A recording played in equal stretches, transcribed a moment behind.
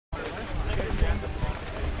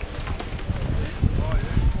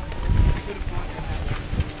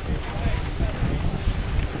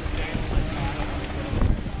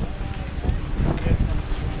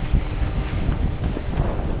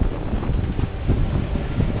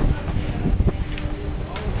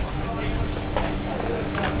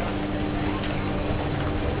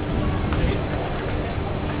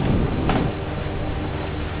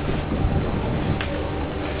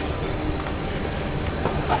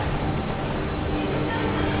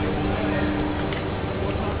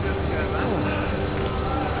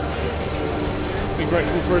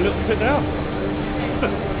grateful for a little sit down.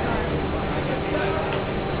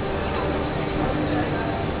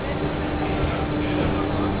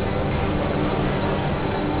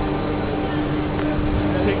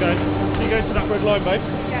 Keep going. Keep going to that red line, babe.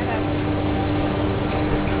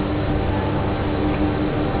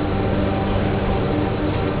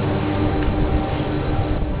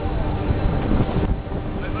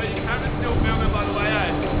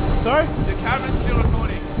 Sorry? The camera's still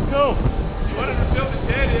recording. Cool. You wanted to film the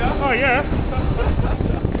chair, did you? Oh, yeah.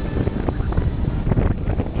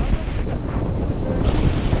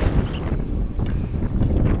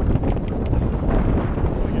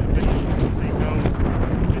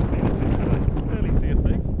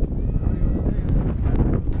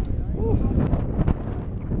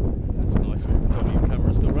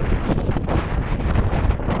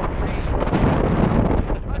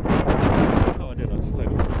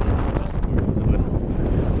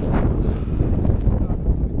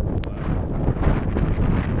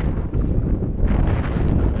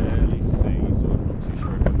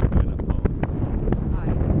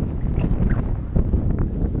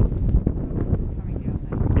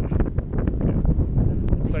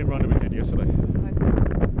 Same run we did yesterday.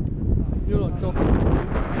 You're like Doc.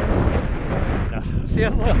 Nah.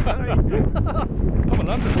 Sound like I'm a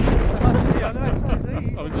London. Yeah, I know, so is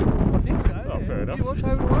he. Oh, is it? I think so. Oh, yeah. fair enough. You watch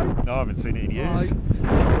Home and Away? No, I haven't seen it in years.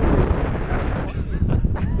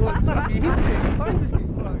 Well, it must be him there. He's famous, this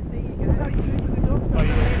bloke. There you go. No, you live with the dog. Oh, you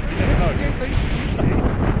never know. Yes, I used to see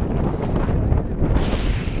you.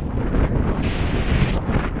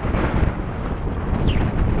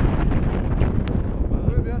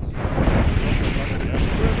 Whereabouts do you live?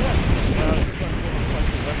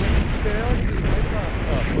 Yeah, I used to live in Mayflower.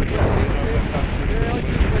 Oh, sweet. West Hampstead. Yeah, I used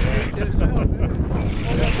to live in West Hampstead as well. Yeah.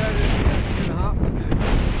 I was out there in the heart.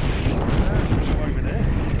 Over there.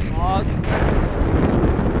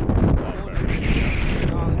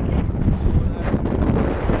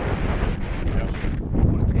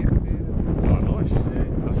 Oh, nice.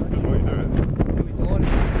 That's a good way to do it.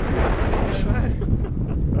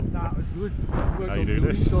 Nah, it was good. How you do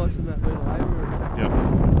this? Sites and that where the labour Yeah. and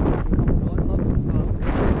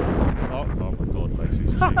Oh, my God,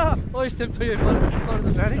 Lacey's jeez. I used to be one of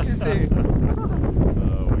the managers there. Oh,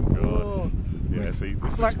 my God. Oh, Yeah, see,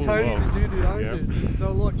 this Black is full Tony world. was dude who owned Yeah. it. They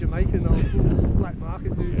were like Jamaican, they were full black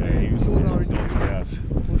market dude. Yeah, he was sure they were in dodgy the ass.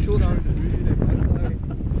 I'm sure they were in the voodoo there, mate.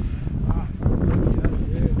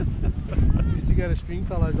 Yeah. Used to go to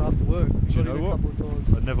Stringfellows after work. Do you Got know in what? a couple of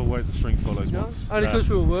times. I never went to Stringfellows No? once. Only because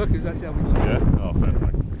we were workers, that's how we got Yeah? Oh, fair play.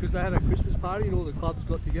 Because they had a Christmas party and all the clubs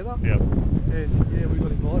got together. Yeah. And yeah, we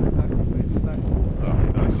got invited back. We went back.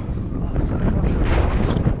 Oh, nice. Oh, so much.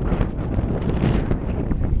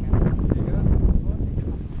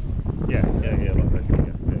 Yeah, like those two,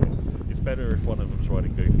 yeah. It's better if one of them's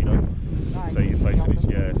riding goofy, though. So you're facing it,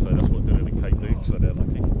 yeah, so that's what Dylan and Kate do, so they're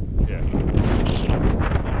lucky. Yeah.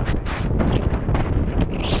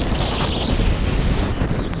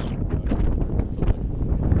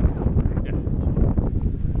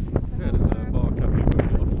 Yeah, there's a bar cafe where we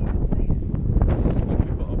got off. That's what we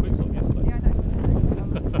put our boots on yesterday. Yeah, I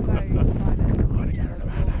know.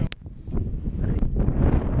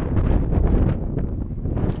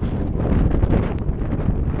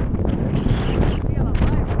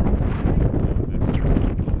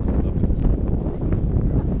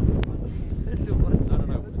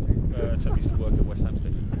 Chap used to work at West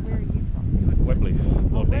Hampstead. Where are you from? Wembley.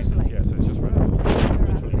 Long distance, Wembley. yeah, so it's just round. It's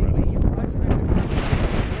literally round.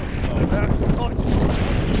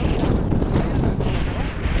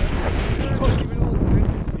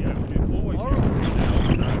 Yeah, it always used to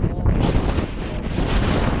be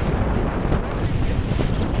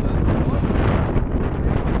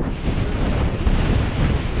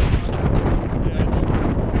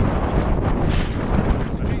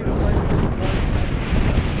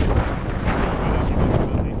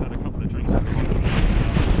He's had a couple of drinks in the box.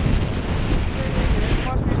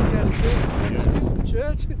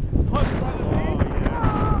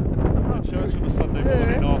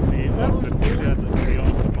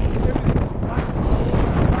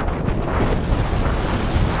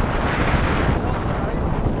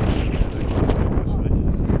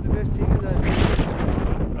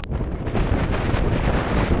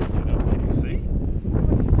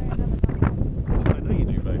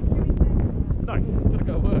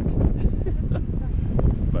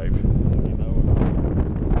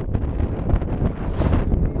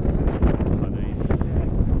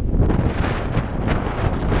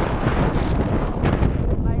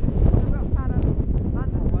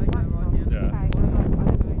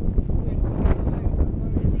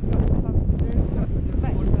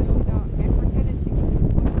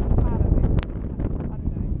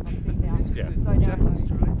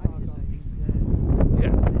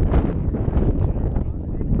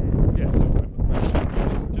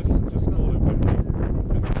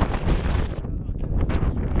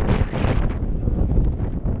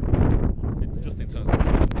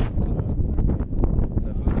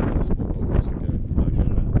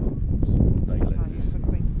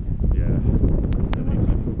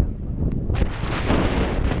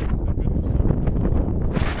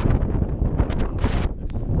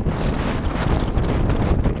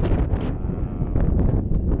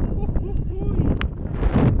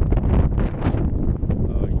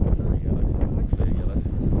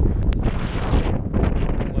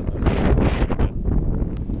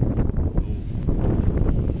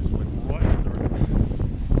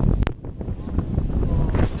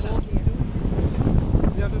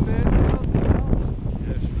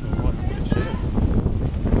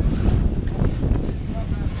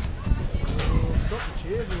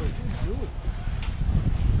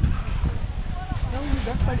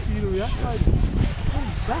 What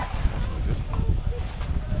is that?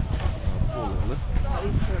 Poor little Lou. That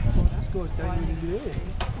is for a corner. This guy's down in the air.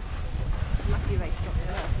 Lucky they stopped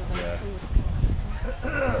there.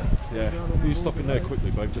 Yeah. You stop in there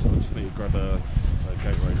quickly, babe. I just need to grab a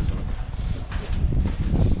Gatorade or something.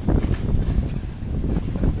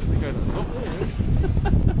 We go to the top.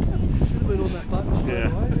 Should have been on that button straight Yeah.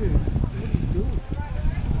 away. Dude. What are you doing?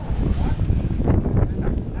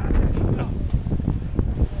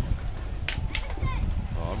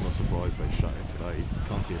 Oh, I'm not surprised they shut it today.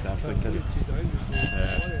 Can't see a damn thing, That's can you? too dangerous.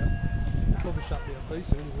 Yeah. Probably shut the FP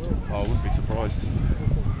soon as well. Oh, I wouldn't be surprised.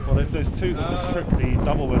 Well, if there's two, there's a trip, the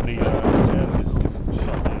double and the chair is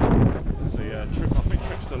shut down. There's a trip, I think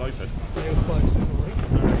trip's still open. Yeah, we'll play soon, I think.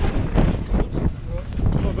 Oops.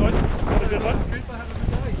 Come on, guys. Have a good one. Good for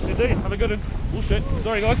having a day. Indeed, have a good one. Bullshit.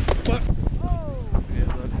 Sorry, guys. What?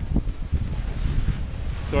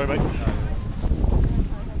 Sorry, mate.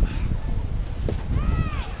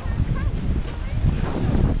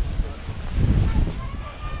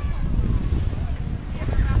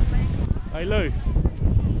 Hey Lou,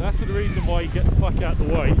 that's the reason why you get the fuck out the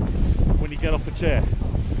way when you get off the chair.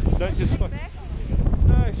 Don't just fuck.